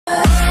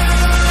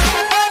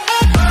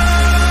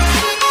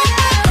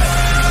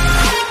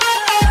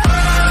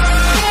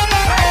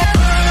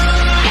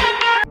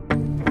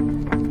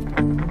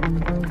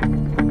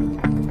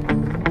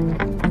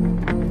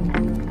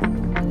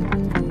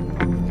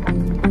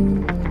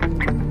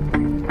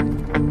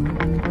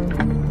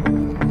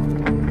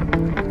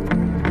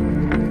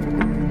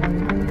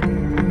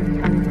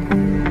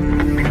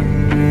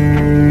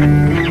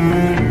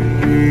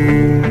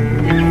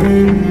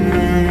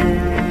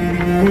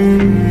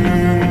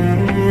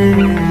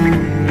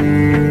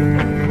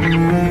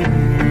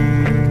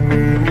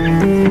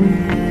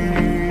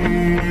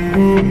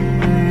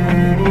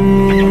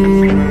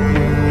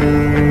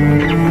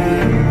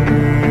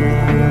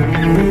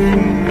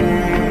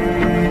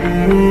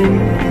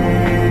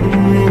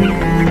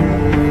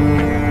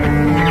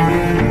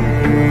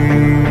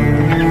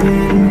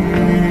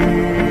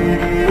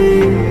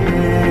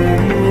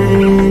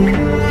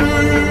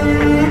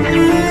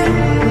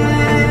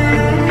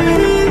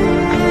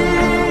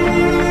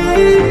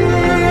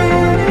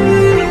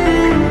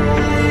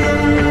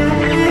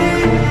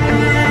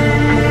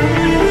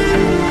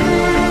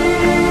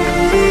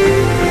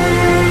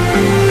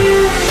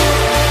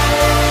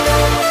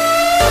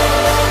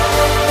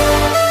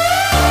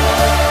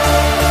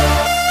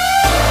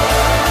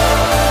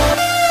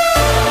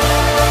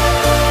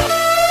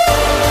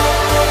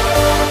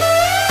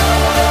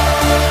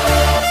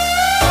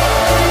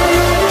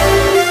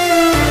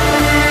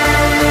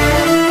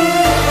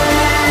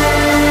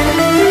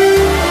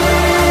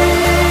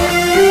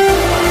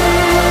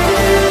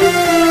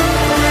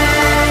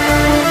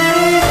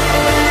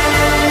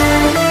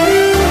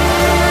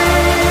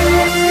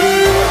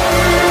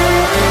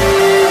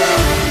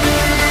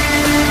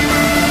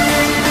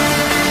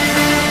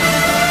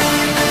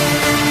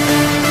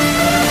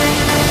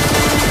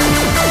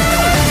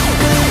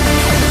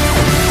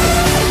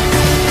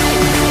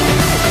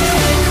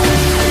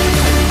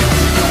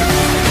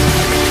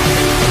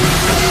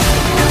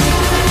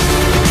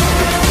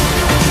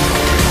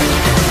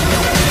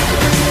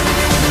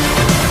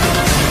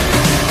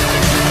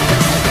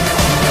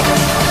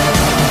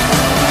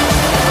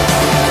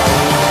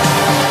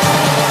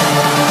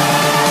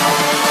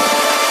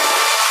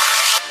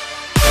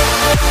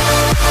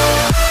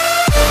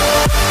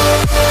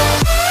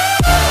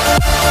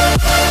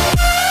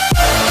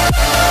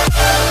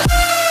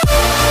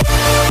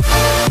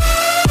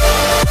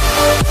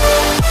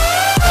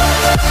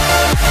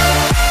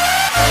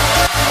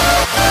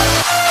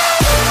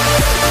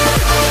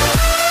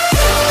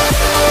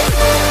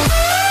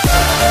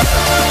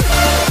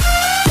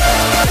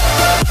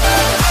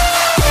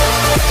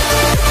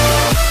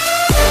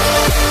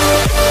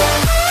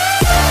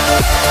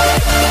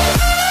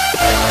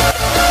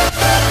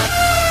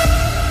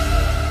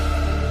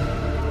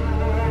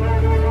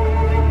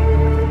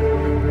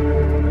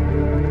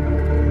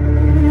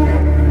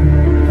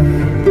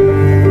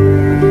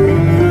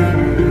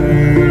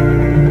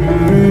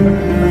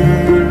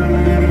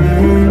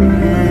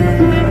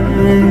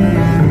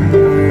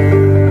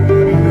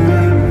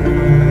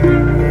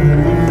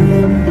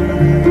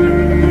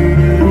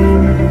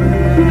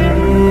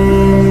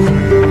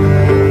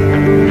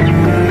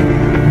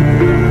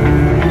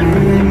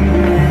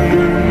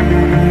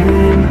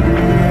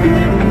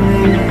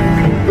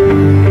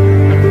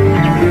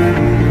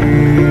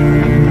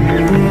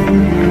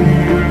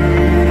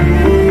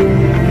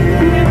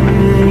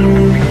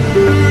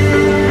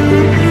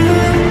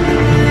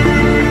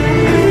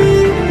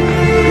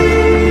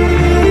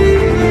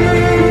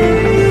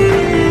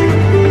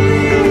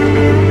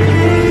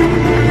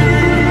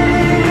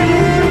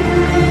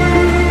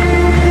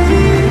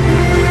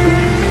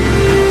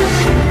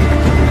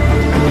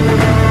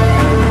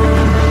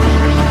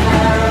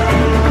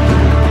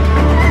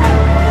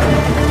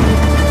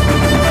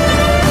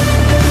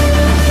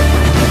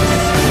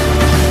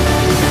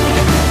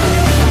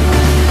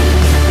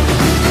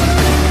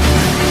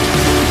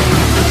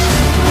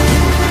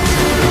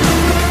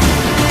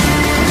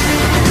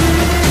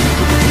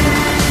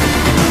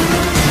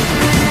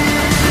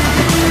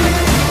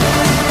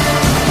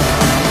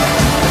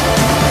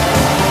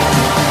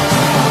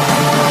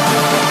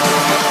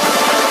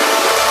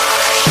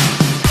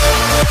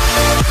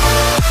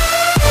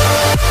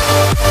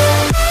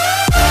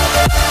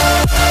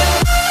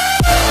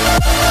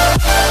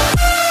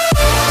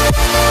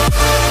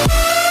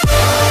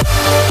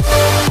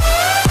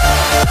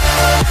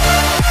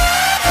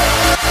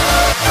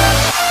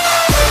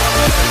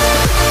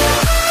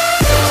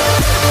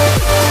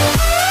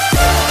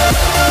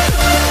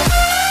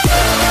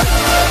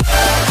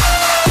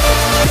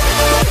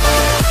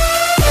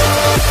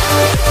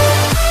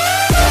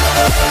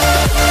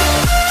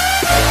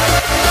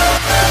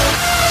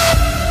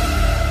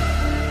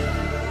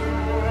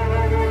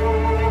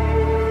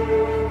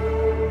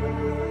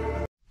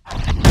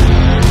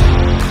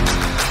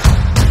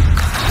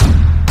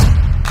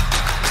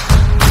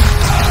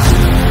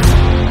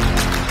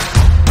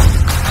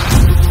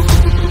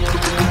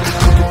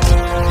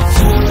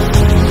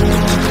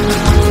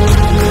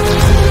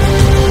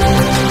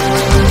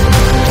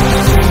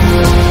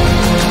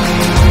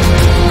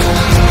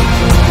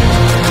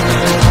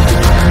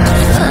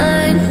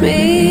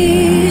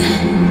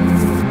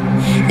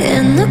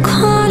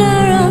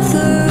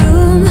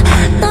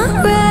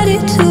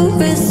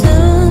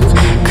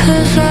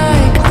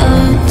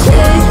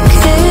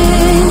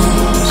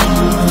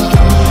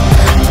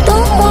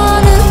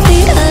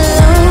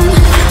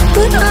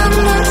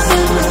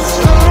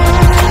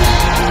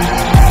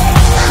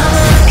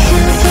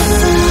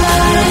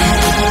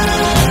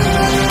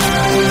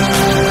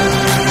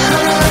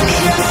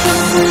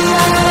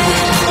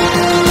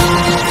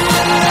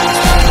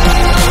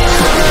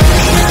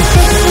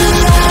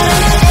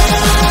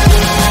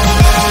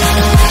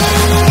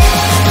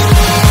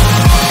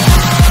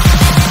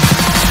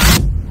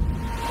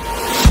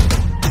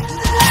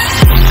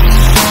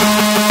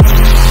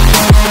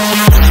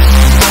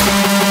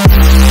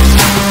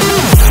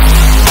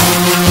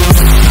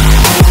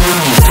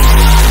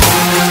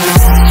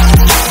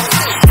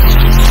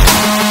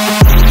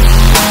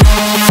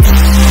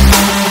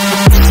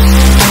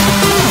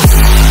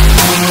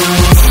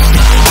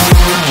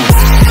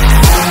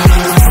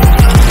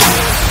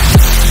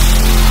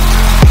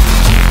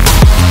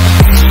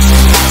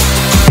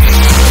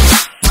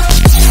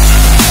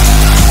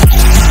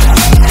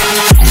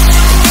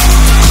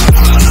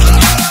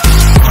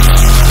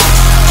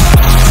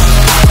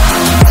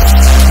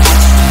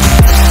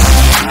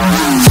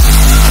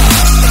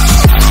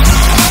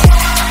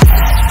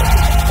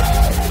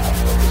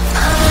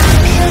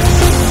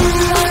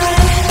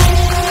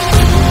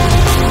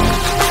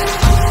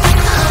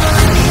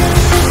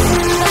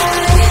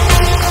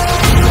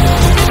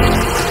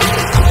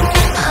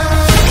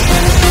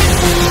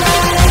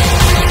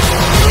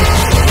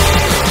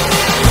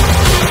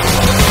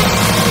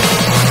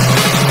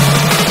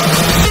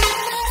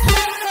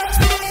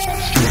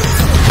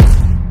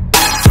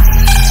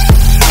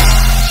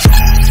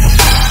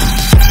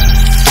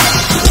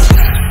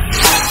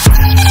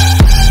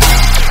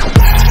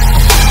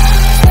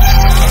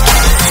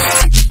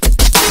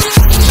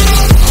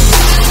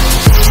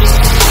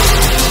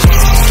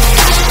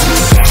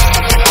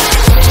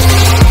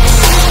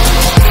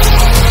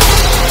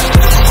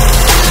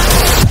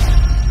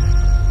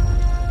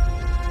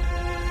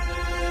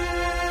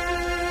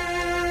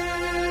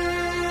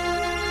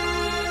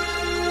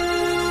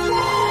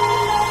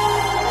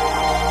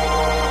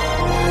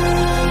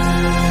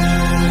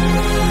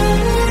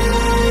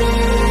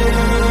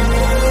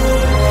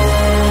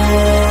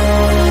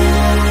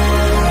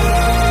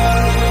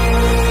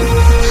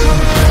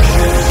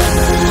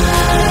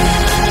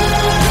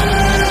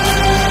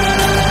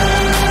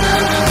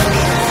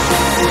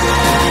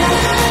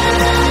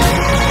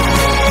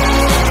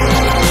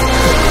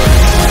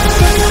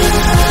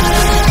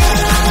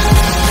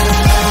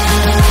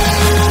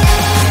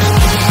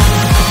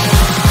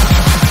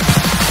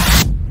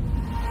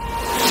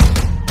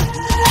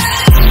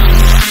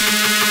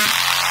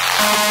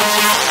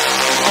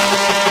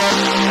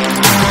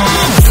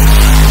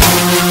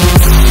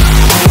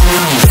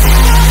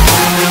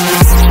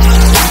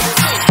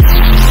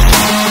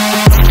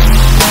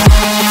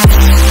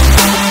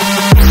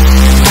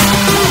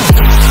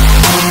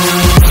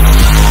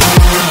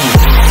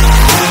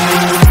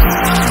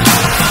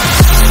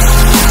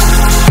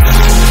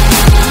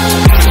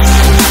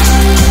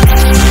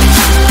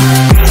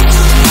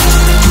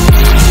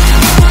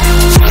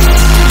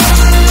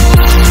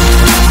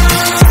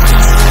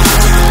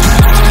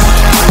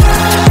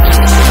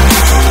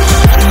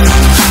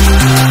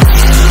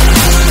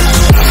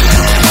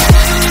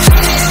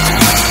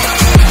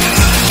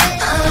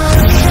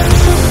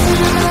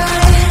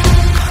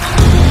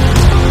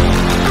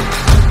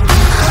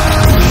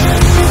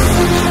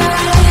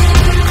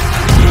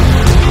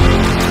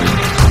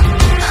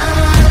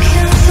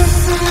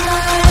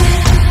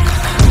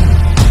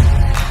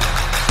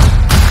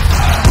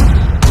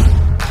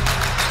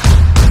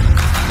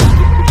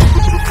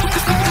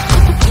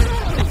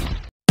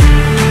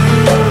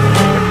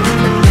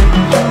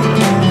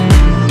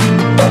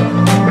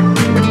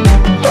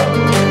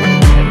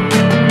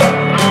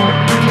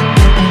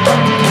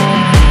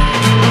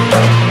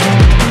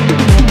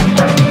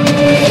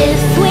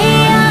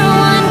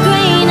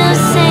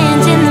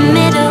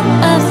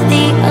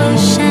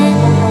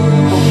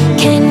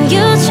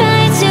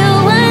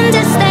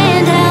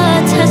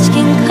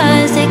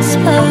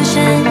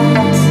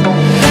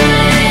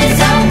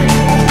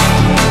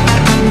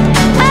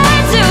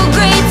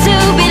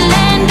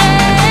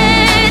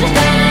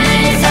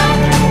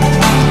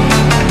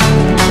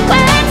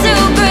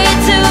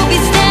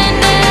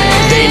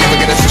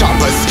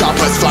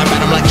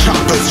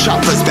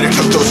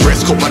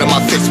But in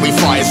my fists we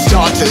fire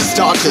starters.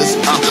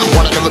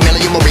 One out of a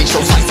million will reach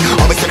those heights.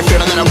 Always had a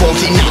feeling that I won't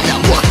deny that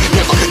work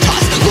never could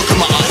toss. Look in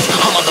my eyes,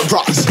 I'm on the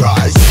rocks.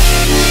 Rise.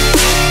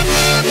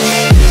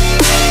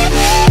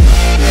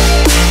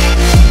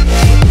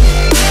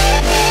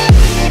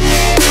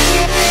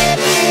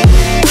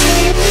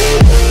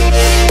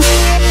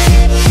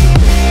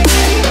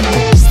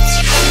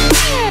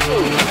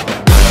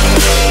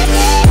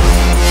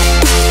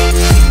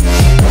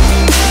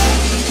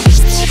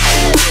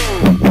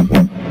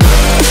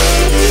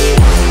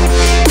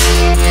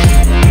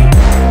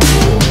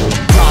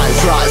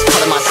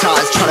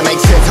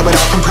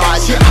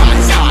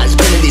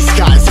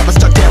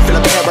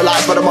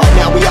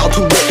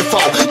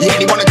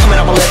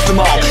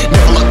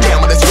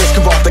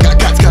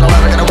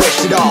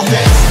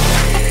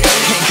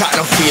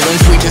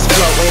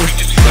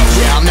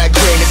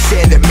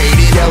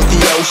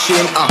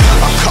 A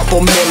couple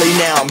milli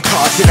now, I'm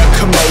causing a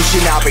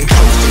commotion. I've been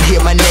coasting,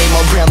 hear my name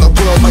around the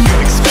world like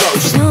an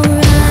explosion. So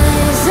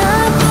rise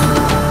up,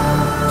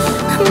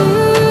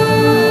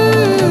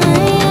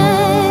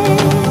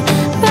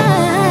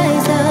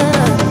 rise up.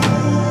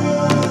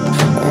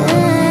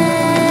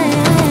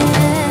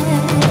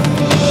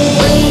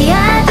 We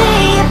are the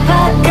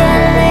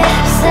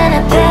apocalypse, and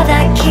a pill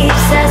that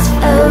keeps us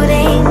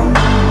floating.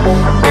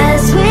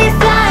 As we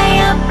fly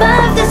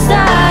above the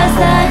stars,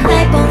 the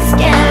hype won't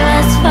scare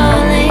us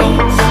falling.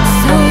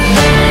 So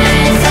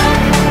rise up.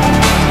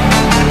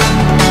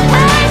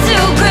 I'm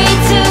too great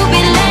to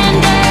be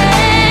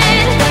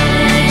landed.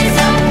 Rise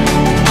up.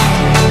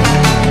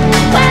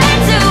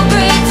 We're too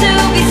great to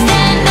be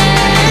standing.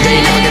 They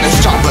ain't never gonna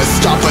stop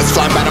us.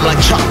 Fly by them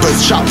like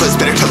choppers.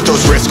 Better took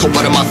those risks. Hold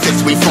one of my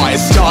fists, we fire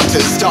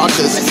starters.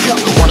 Let's go.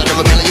 One out of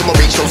a million will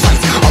reach those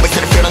heights. Always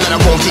had a feeling that I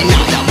won't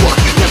deny that work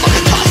never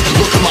could toss.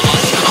 Look in my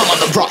eyes, I'm on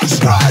the rocks.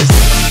 Rise.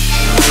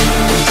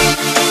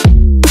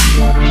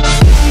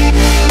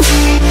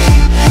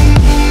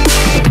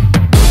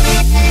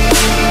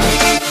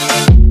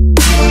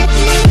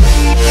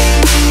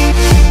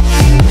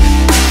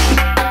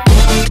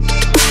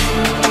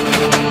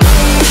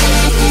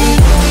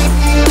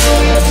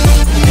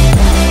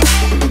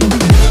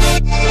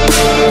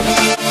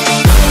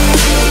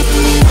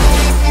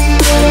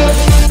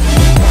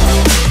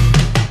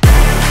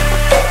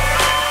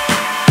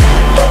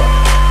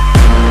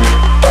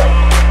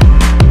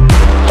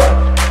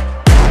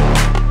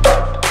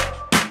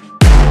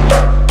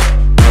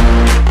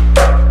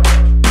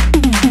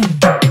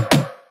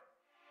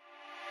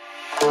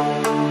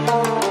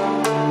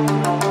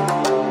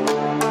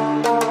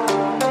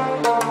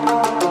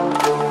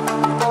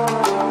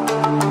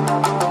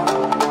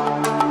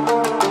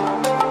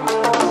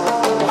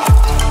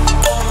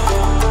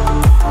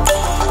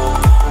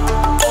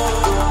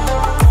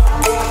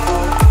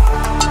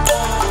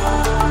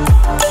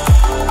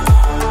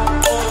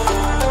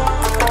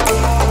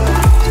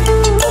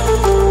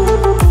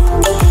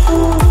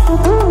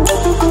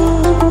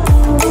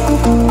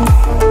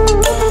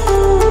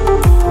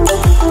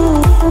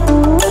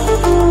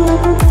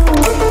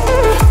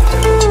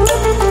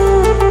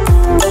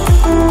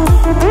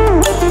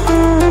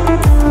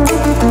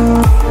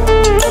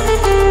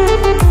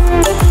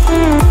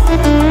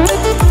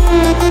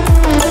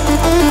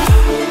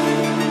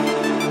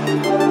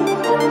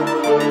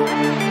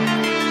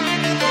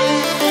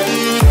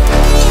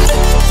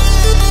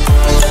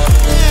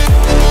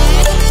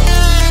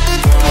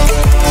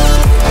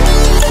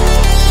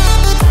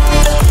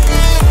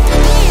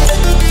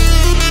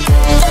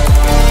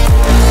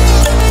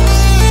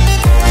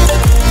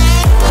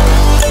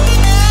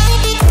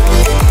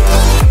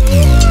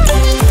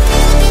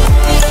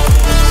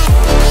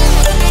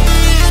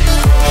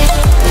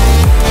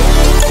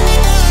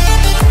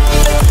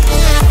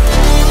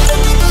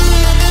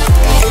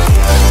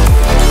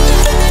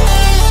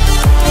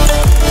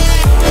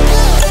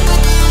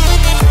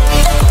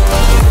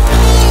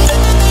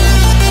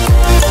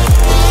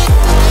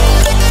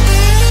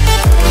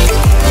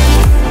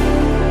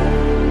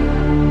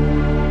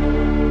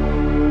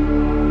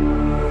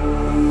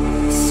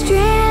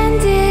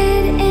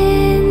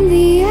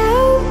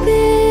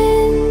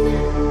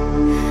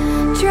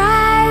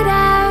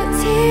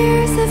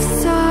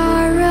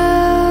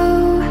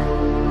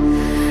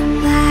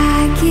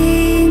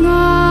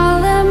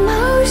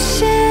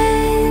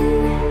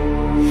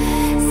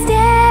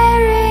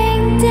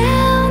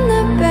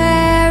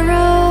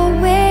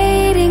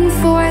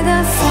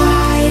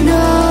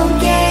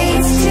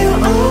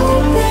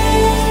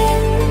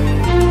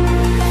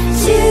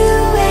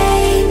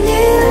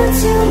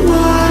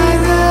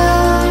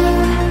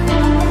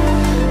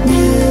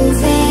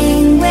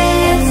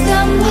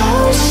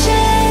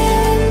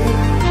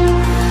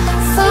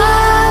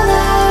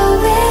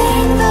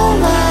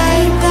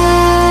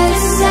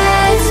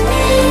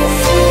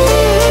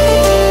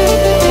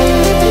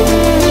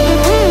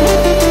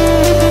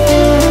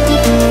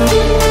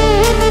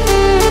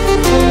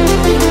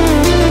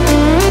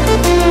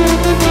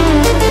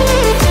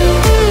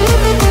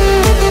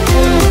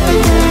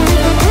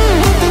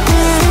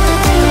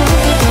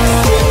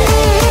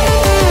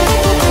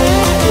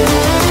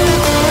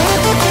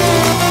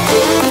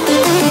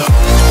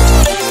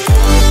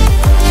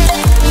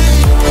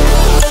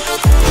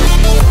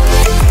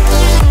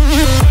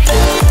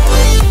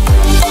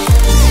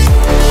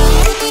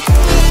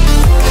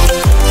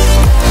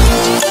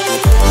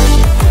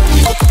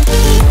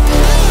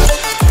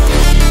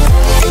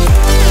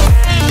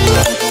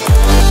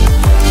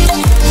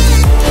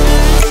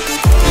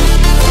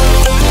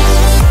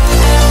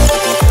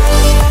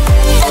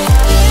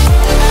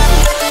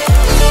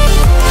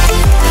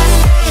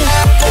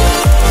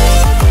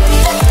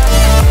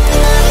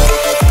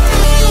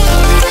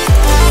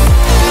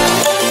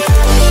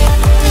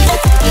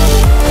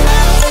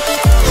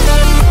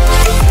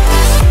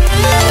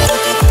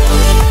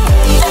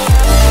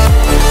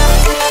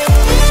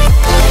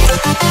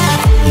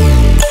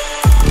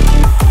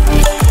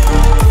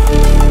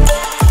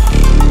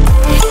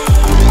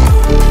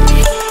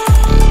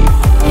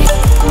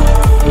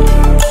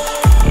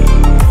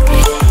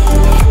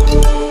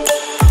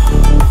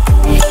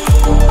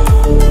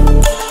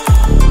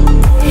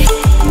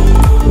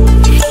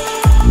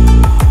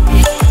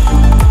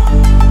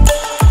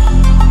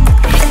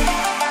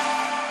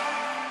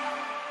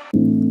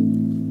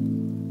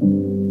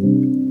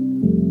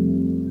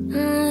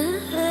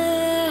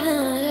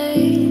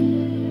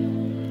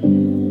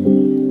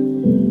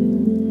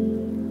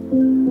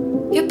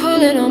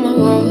 Pulling all my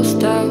walls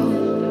down.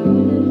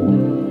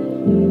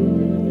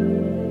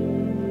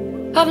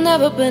 I've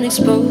never been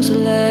exposed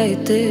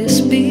like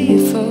this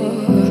before.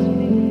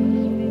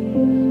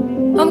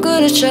 I'm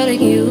good at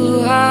shutting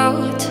you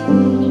out.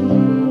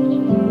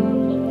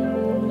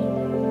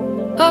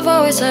 I've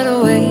always had a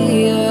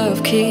way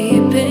of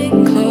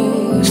keeping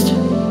closed.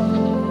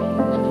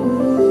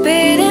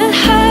 Beating,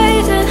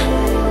 hiding,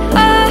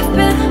 I've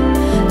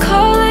been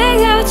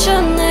calling out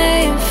your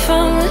name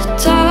from the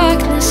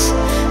darkness,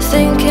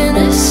 thinking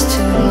it's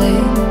too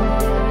late.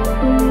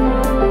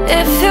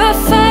 If you're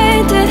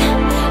finding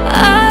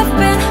I've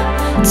been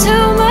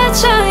too much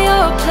on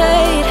your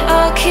plate,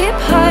 I'll keep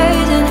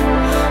hiding,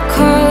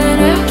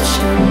 calling out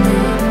your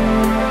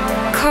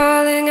name,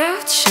 calling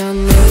out your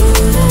name.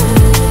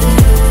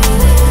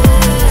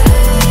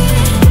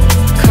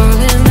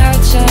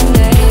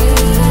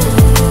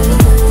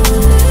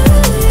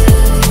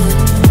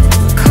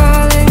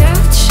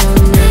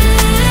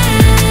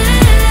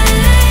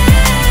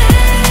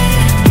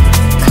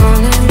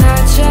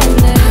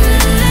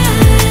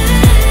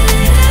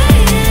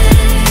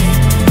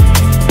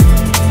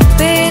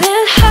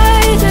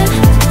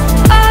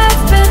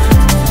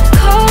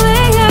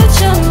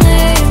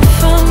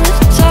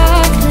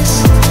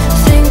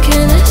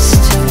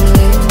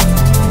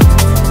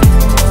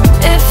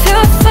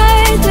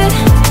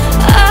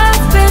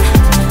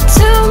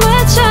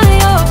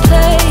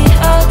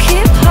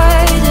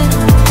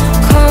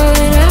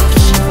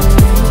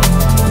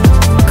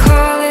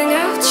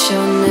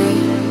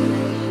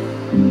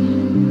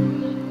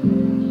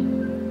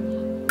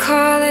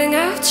 Calling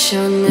out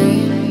your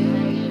name.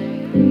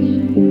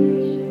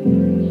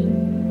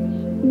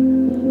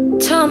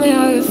 Tell me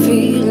how you're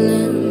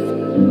feeling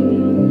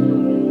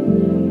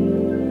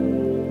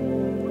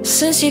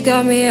since you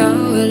got me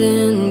out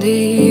in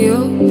the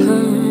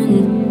open.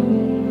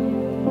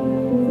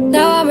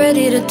 Now I'm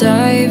ready to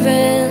dive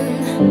in.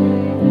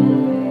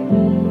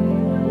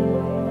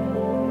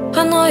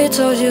 I know you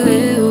told you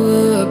it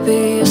would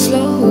be a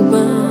slow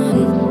burn.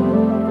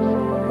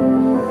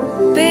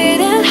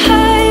 Beating,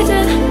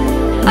 hiding,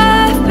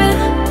 I've been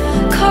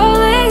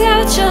calling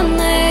out your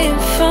name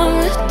from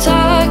the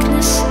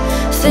darkness,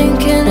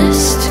 thinking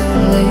it's too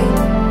late.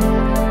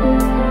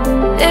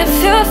 If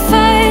you're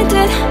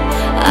finding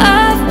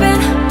I've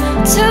been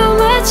too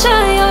much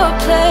on